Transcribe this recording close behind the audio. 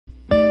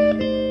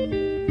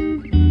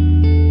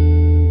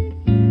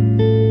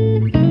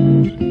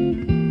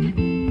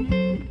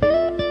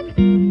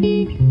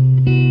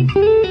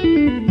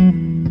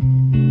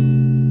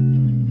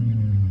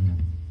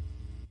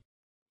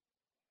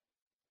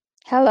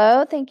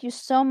Hello, thank you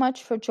so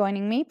much for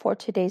joining me for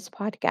today's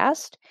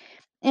podcast.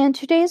 In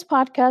today's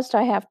podcast,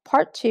 I have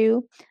part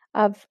 2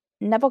 of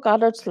Neville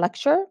Goddard's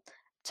lecture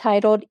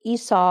titled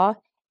Esau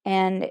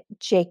and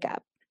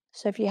Jacob.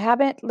 So if you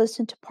haven't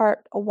listened to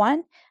part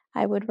 1,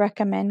 I would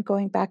recommend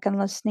going back and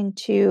listening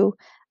to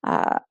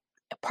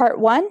part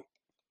 1.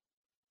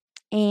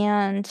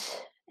 And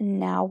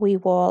now we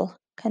will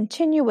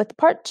continue with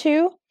part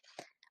 2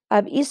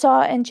 of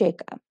Esau and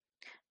Jacob.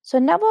 So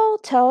Neville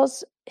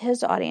tells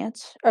his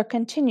audience, or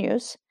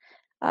continues,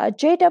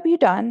 J.W.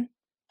 Dunn,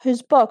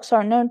 whose books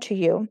are known to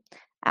you,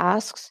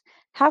 asks,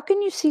 how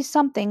can you see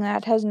something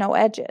that has no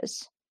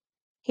edges?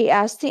 He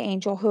asked the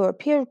angel who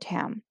appeared to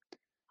him,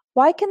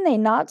 why can they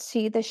not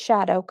see the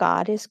shadow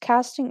God is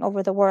casting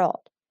over the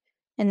world?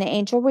 And the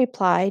angel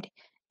replied,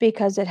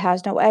 because it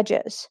has no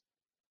edges.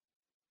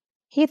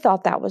 He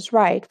thought that was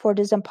right, for it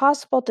is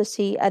impossible to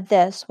see a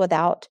this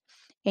without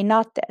a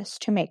not this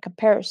to make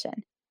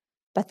comparison.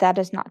 But that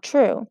is not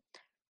true.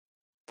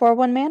 For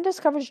when man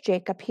discovers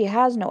Jacob, he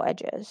has no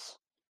edges.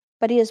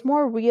 But he is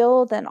more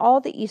real than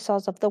all the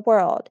Esau's of the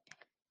world.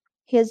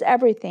 He is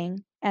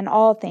everything and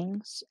all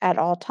things at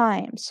all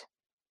times.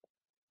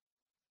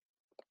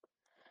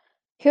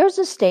 Here's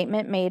a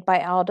statement made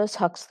by Aldous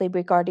Huxley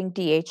regarding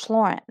D.H.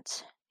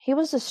 Lawrence. He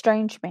was a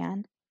strange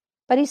man,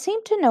 but he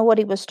seemed to know what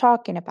he was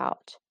talking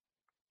about.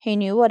 He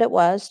knew what it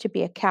was to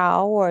be a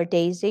cow or a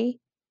daisy.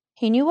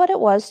 He knew what it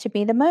was to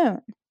be the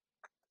moon.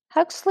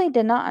 Huxley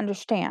did not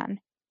understand.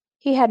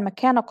 He had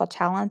mechanical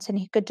talents, and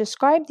he could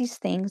describe these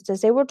things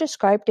as they were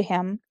described to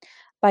him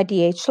by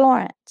D.H.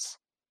 Lawrence.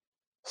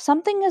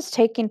 Something is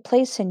taking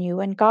place in you,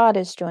 and God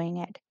is doing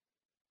it,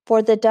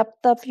 for the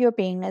depth of your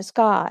being is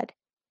God.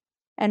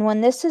 And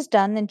when this is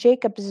done, then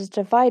Jacob is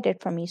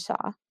divided from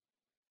Esau.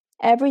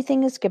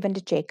 Everything is given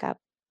to Jacob,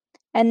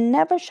 and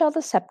never shall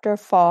the scepter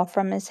fall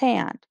from his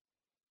hand.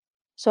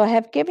 So I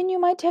have given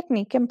you my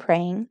technique in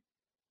praying.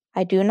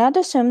 I do not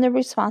assume the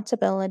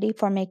responsibility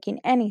for making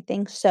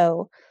anything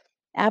so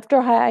after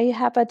I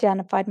have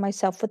identified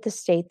myself with the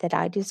state that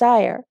I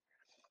desire.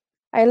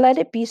 I let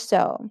it be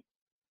so.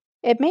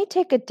 It may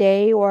take a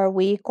day or a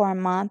week or a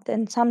month,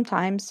 and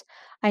sometimes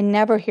I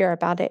never hear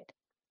about it,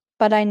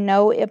 but I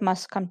know it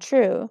must come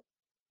true,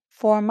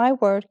 for my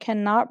word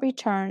cannot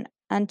return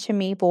unto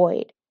me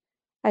void.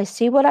 I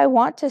see what I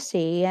want to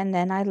see, and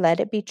then I let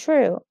it be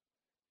true.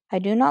 I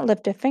do not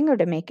lift a finger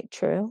to make it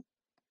true,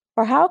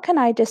 for how can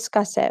I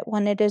discuss it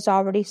when it is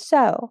already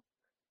so?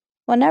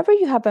 Whenever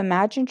you have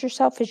imagined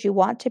yourself as you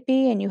want to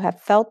be and you have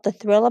felt the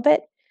thrill of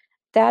it,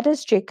 that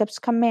is Jacob's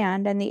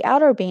command, and the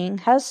outer being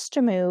has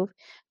to move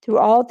through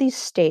all these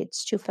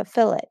states to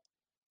fulfill it.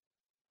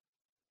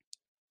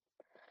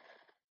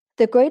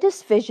 The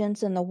greatest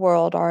visions in the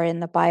world are in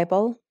the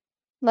Bible.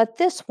 Let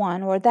this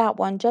one or that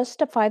one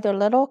justify their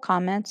little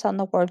comments on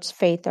the words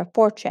faith or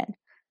fortune.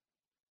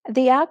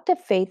 The act of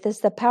faith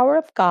is the power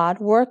of God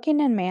working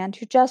in man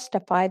to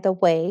justify the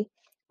way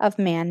of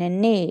man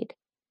in need.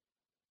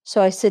 So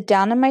I sit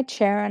down in my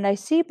chair and I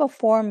see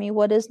before me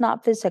what is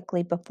not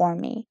physically before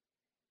me.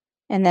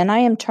 And then I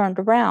am turned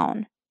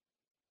around.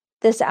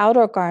 This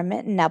outer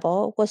garment,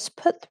 Neville, was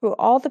put through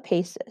all the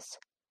paces,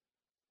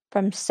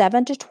 from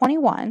 7 to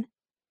 21,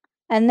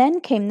 and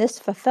then came this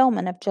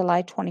fulfillment of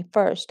July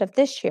 21st of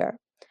this year,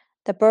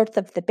 the birth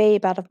of the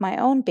babe out of my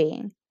own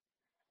being.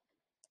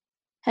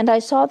 And I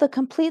saw the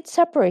complete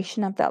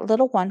separation of that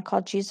little one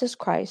called Jesus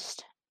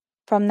Christ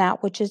from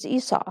that which is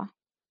Esau.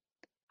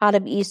 Out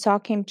of Esau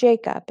came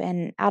Jacob,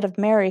 and out of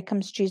Mary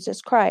comes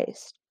Jesus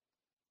Christ.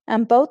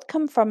 And both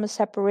come from a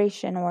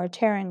separation or a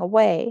tearing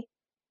away.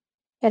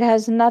 It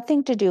has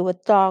nothing to do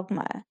with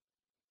dogma.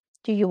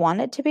 Do you want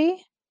it to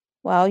be?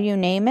 Well, you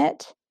name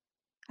it.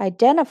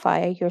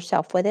 Identify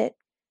yourself with it.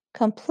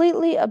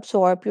 Completely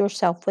absorb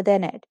yourself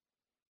within it.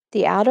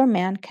 The outer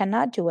man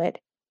cannot do it,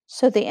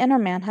 so the inner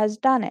man has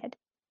done it.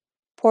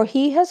 For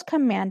he has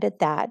commanded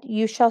that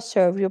you shall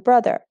serve your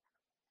brother.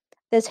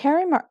 This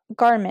hairy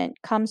garment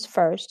comes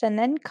first, and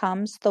then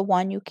comes the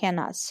one you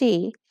cannot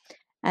see,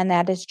 and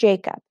that is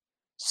Jacob.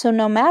 So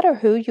no matter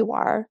who you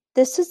are,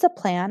 this is the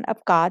plan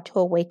of God to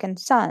awaken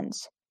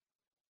sons.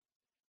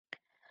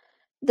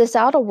 This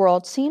outer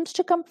world seems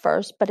to come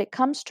first, but it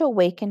comes to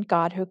awaken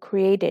God who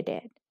created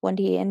it when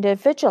he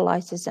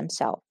individualizes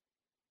himself.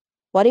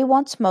 What he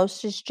wants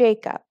most is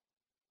Jacob.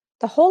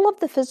 The whole of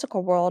the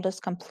physical world is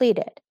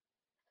completed,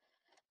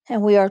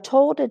 and we are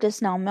told it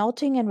is now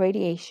melting in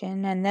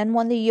radiation, and then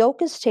when the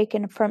yoke is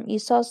taken from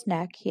Esau's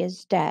neck, he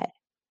is dead.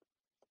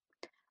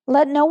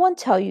 Let no one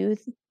tell you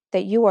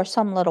that you are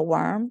some little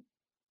worm.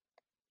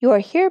 You are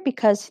here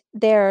because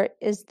there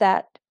is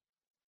that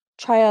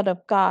child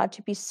of God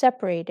to be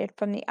separated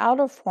from the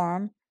outer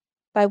form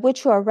by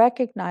which you are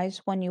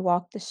recognized when you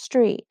walk the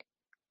street.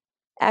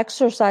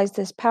 Exercise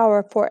this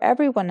power for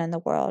everyone in the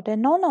world,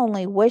 and not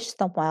only wish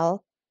them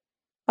well,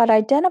 but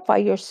identify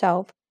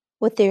yourself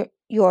with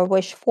your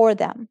wish for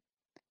them.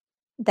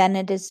 Then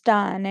it is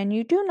done, and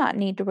you do not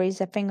need to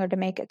raise a finger to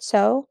make it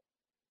so.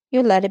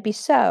 You let it be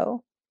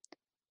so.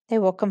 They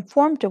will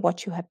conform to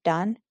what you have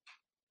done.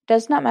 It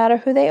does not matter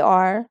who they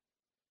are,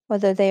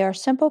 whether they are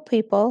simple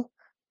people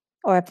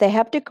or if they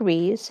have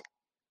degrees.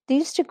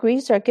 These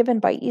degrees are given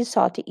by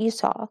Esau to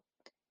Esau,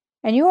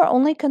 and you are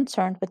only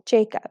concerned with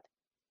Jacob.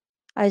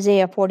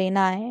 Isaiah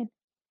 49.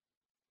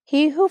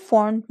 He who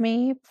formed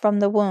me from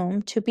the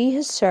womb to be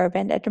his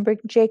servant and to bring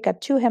Jacob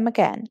to him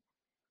again.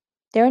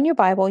 There in your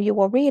Bible you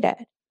will read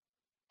it.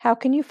 How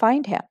can you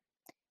find him?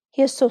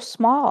 He is so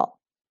small.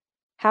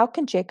 How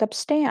can Jacob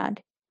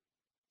stand?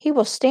 He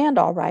will stand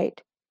all right.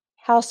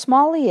 How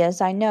small he is,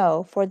 I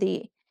know, for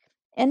the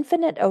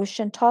infinite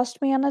ocean tossed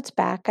me on its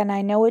back, and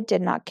I know it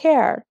did not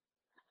care.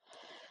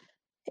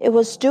 It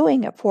was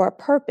doing it for a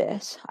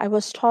purpose. I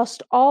was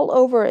tossed all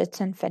over its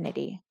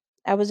infinity.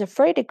 I was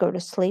afraid to go to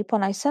sleep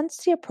when I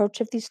sensed the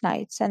approach of these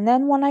nights, and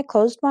then when I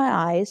closed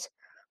my eyes,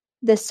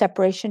 this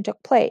separation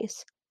took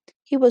place.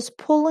 He was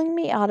pulling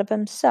me out of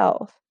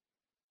himself.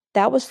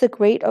 That was the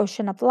great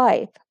ocean of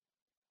life.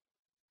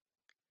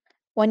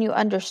 When you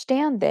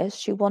understand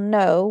this, you will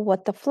know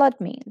what the flood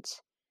means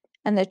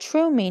and the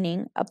true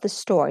meaning of the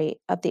story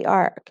of the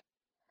ark.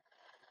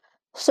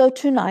 So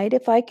tonight,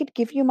 if I could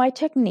give you my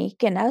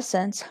technique, in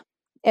essence,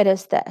 it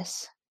is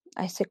this.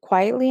 I sit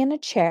quietly in a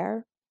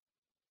chair.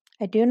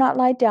 I do not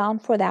lie down,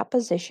 for that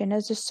position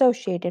is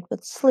associated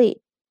with sleep.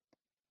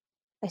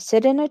 I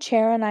sit in a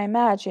chair and I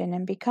imagine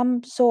and become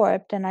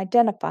absorbed and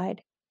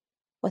identified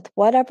with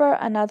whatever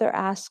another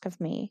asks of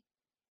me,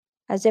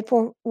 as if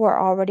it were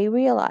already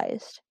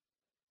realized.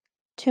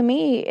 To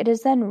me, it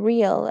is then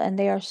real, and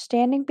they are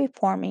standing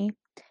before me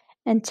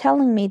and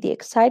telling me the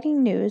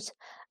exciting news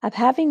of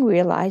having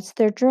realized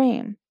their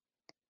dream.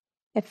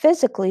 If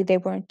physically they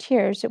were in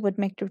tears, it would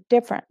make no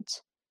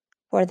difference,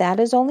 for that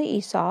is only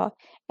Esau,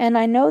 and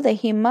I know that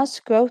he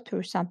must go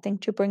through something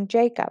to bring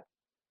Jacob.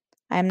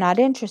 I am not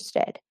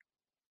interested.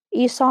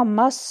 Esau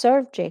must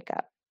serve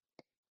Jacob.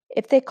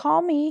 If they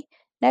call me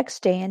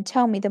next day and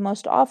tell me the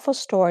most awful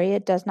story,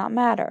 it does not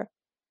matter,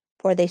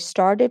 for they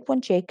started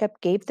when Jacob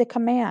gave the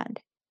command.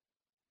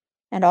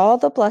 And all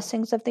the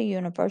blessings of the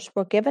universe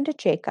were given to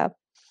Jacob,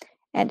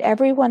 and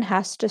everyone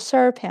has to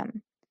serve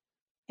him.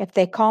 If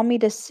they call me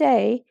to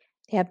say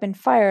they have been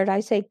fired, I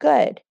say,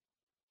 good.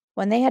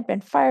 When they had been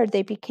fired,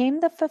 they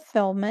became the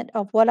fulfillment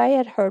of what I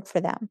had heard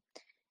for them,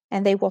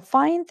 and they will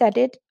find that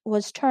it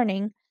was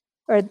the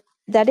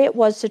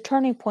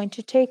turning point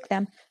to take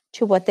them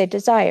to what they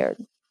desired.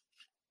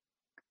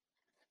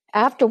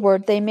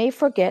 Afterward, they may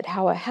forget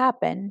how it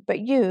happened,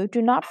 but you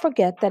do not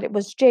forget that it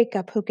was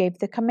Jacob who gave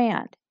the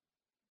command.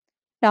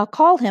 Now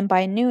call him by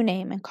a new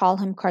name and call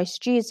him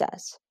Christ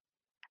Jesus.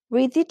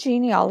 Read the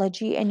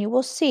genealogy and you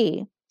will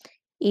see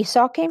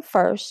Esau came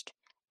first,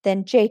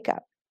 then Jacob.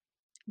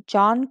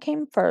 John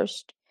came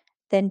first,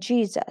 then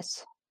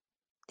Jesus.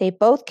 They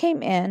both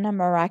came in a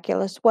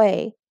miraculous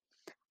way.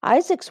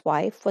 Isaac's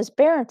wife was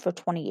barren for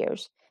 20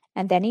 years,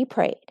 and then he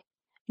prayed.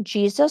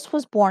 Jesus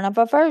was born of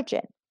a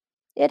virgin.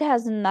 It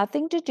has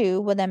nothing to do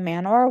with a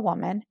man or a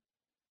woman.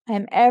 I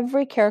am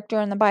every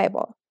character in the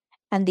Bible,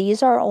 and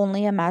these are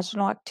only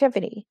imaginal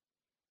activity.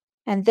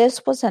 And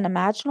this was an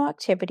imaginal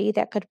activity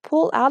that could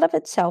pull out of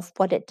itself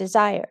what it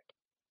desired.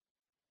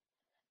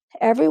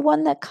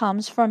 Everyone that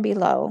comes from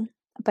below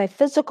by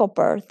physical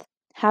birth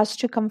has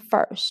to come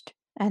first,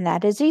 and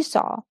that is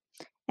Esau.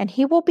 And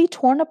he will be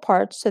torn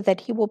apart so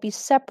that he will be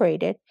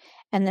separated,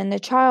 and then the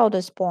child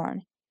is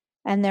born.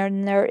 And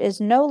then there is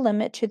no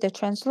limit to the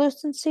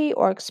translucency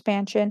or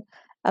expansion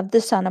of the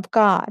Son of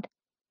God.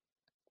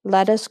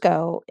 Let us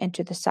go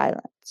into the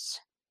silence.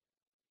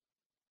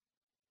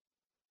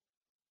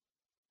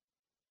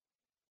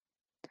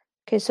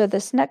 Okay, so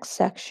this next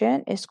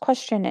section is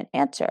question and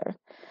answer.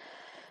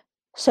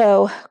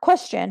 So,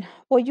 question,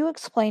 will you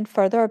explain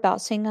further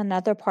about seeing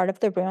another part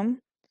of the room?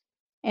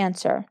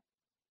 Answer,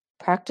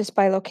 practice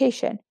by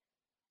location.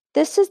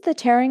 This is the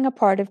tearing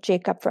apart of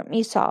Jacob from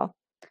Esau.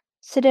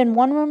 Sit in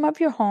one room of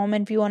your home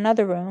and view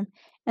another room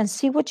and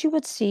see what you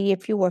would see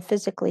if you were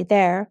physically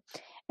there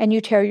and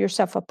you tear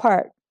yourself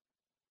apart.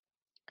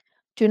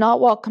 Do not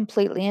walk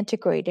completely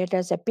integrated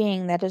as a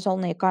being that is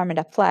only a garment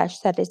of flesh,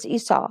 that is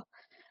Esau.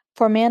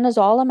 For man is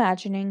all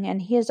imagining,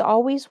 and he is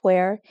always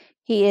where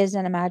he is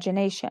in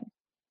imagination.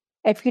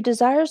 If you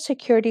desire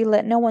security,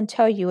 let no one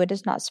tell you it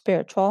is not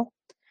spiritual.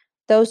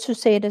 Those who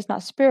say it is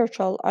not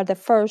spiritual are the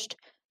first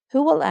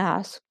who will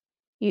ask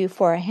you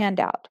for a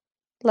handout.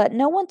 Let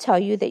no one tell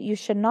you that you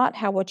should not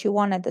have what you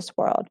want in this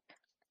world.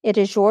 It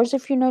is yours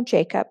if you know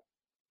Jacob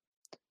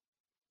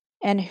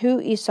and who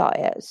Esau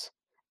is.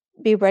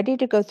 Be ready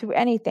to go through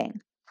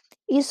anything.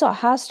 Esau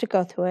has to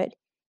go through it.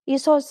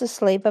 Esau is the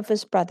slave of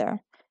his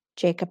brother.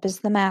 Jacob is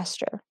the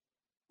master.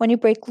 When you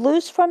break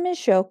loose from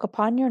his yoke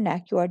upon your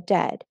neck, you are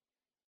dead.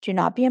 Do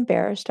not be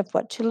embarrassed of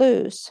what to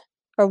lose,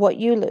 or what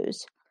you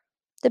lose.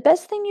 The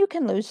best thing you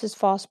can lose is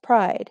false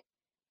pride.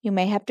 You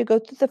may have to go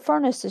through the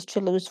furnaces to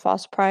lose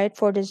false pride,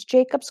 for it is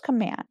Jacob's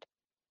command.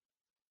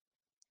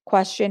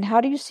 Question,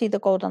 how do you see the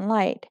golden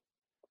light?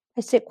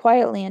 I sit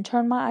quietly and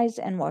turn my eyes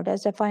inward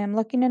as if I am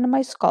looking into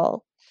my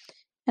skull.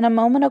 In a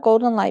moment, a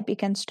golden light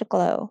begins to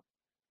glow.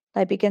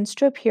 Light begins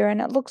to appear,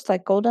 and it looks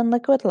like golden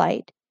liquid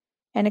light.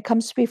 and it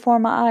comes before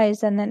my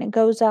eyes, and then it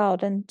goes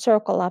out in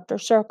circle after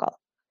circle,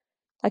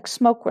 like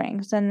smoke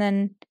rings,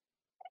 and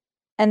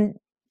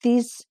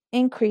these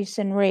increase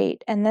in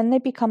rate, and then they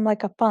become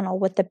like a funnel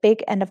with the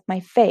big end of my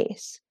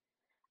face.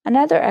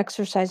 Another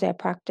exercise I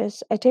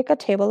practice, I take a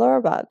table or a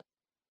rug.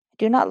 I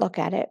do not look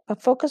at it,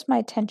 but focus my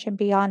attention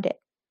beyond it.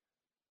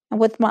 And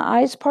with my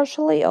eyes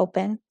partially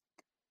open,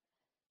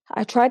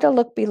 I try to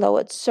look below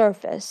its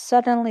surface.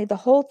 Suddenly, the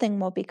whole thing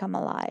will become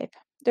alive.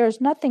 There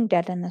is nothing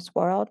dead in this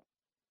world.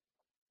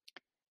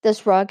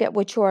 This rug at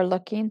which you are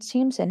looking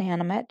seems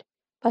inanimate,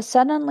 but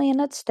suddenly in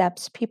its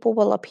depths people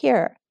will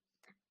appear.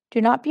 Do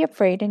not be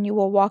afraid, and you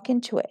will walk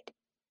into it.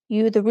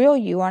 You, the real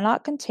you, are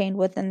not contained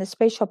within the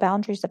spatial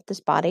boundaries of this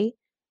body.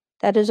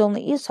 That is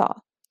only Esau.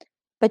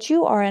 But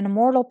you are an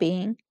immortal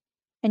being,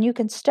 and you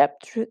can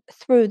step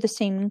through the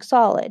seeming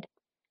solid.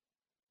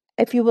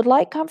 If you would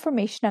like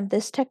confirmation of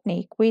this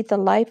technique, read the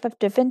Life of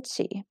Da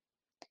Vinci.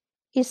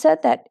 He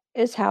said that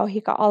is how he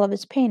got all of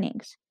his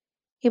paintings.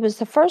 He was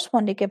the first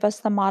one to give us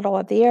the model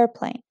of the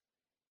airplane,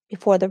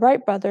 before the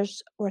Wright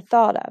brothers were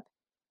thought of.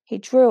 He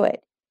drew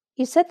it.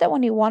 He said that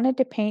when he wanted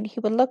to paint, he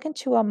would look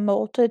into a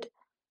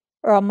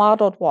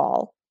modeled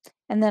wall,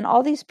 and then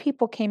all these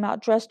people came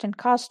out dressed in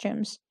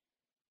costumes,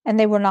 and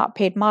they were not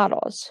paid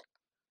models.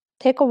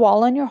 Take a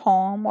wall in your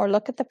home or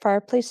look at the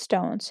fireplace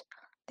stones.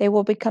 They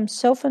will become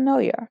so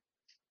familiar,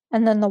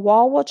 and then the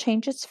wall will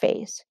change its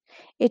face.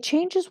 It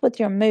changes with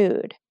your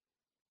mood.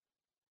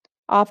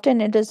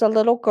 Often it is a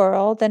little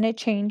girl, then it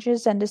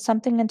changes and is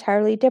something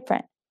entirely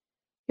different.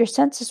 Your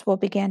senses will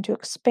begin to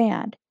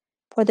expand,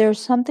 for there is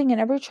something in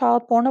every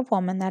child born of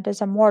woman that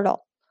is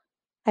immortal.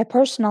 I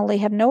personally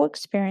have no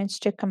experience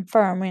to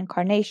confirm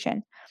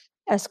reincarnation,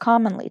 as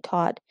commonly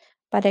taught,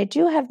 but I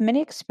do have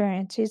many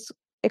experiences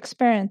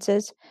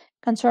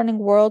concerning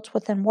worlds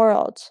within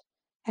worlds.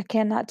 I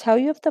cannot tell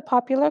you if the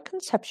popular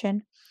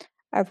conception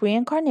of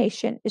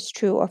reincarnation is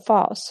true or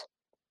false.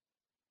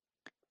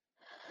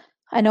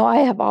 I know I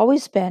have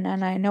always been,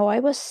 and I know I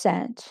was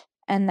sent,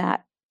 and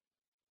that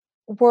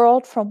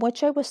world from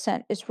which I was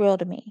sent is real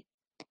to me.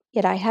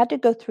 Yet I had to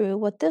go through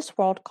what this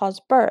world calls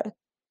birth.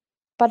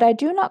 But I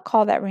do not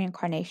call that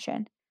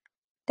reincarnation.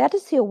 That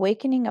is the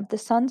awakening of the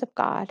sons of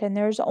God, and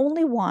there is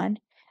only one,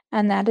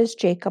 and that is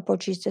Jacob or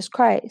Jesus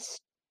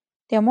Christ.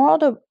 The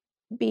immortal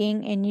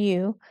being in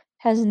you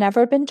has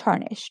never been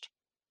tarnished.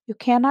 You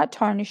cannot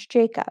tarnish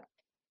Jacob.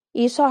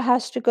 Esau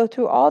has to go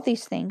through all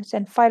these things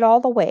and fight all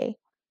the way.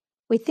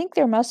 We think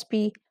there must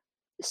be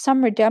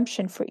some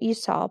redemption for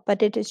Esau,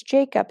 but it is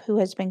Jacob who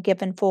has been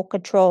given full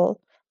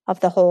control of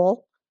the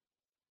whole.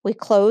 We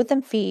clothe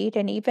and feed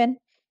and even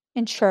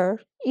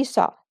insure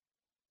Esau.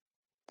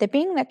 The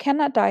being that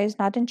cannot die is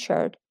not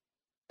insured,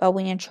 but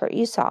we insure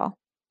Esau.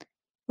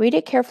 Read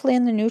it carefully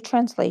in the New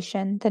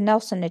Translation, the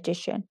Nelson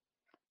edition.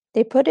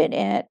 They put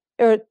it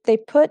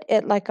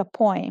like a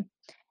poem,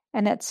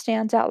 and it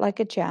stands out like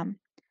a gem.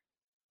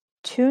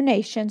 2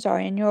 nations are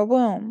in your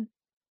womb,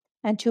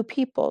 and 2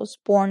 peoples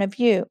born of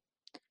you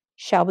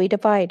shall be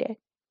divided.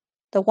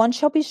 The one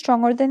shall be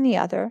stronger than the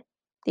other,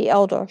 the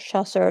elder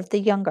shall serve the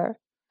younger.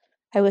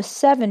 I was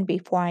 7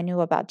 before I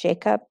knew about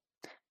Jacob.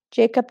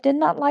 Jacob did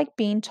not like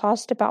being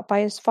tossed about by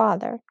his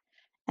father,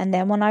 and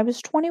then when I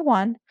was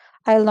 21,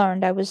 I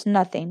learned I was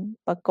nothing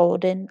but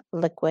golden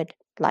liquid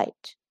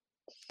light.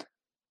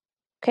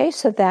 Okay,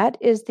 so that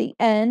is the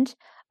end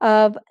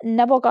of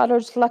Neville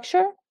Goddard's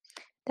lecture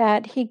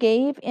that he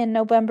gave in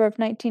November of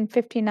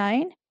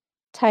 1959,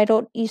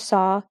 titled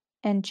Esau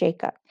and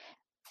Jacob.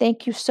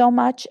 Thank you so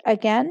much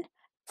again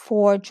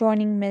for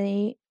joining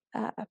me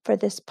for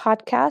this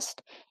podcast,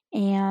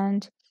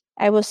 and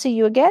I will see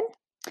you again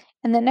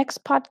in the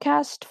next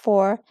podcast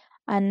for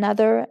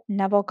another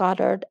Neville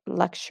Goddard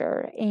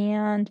lecture.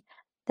 And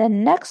the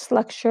next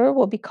lecture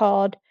will be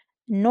called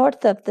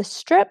North of the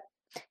Strip.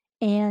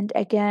 And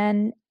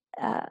again,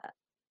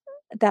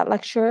 that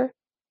lecture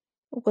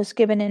was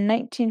given in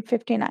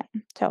 1959.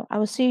 So I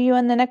will see you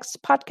in the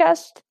next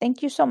podcast.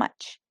 Thank you so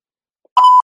much.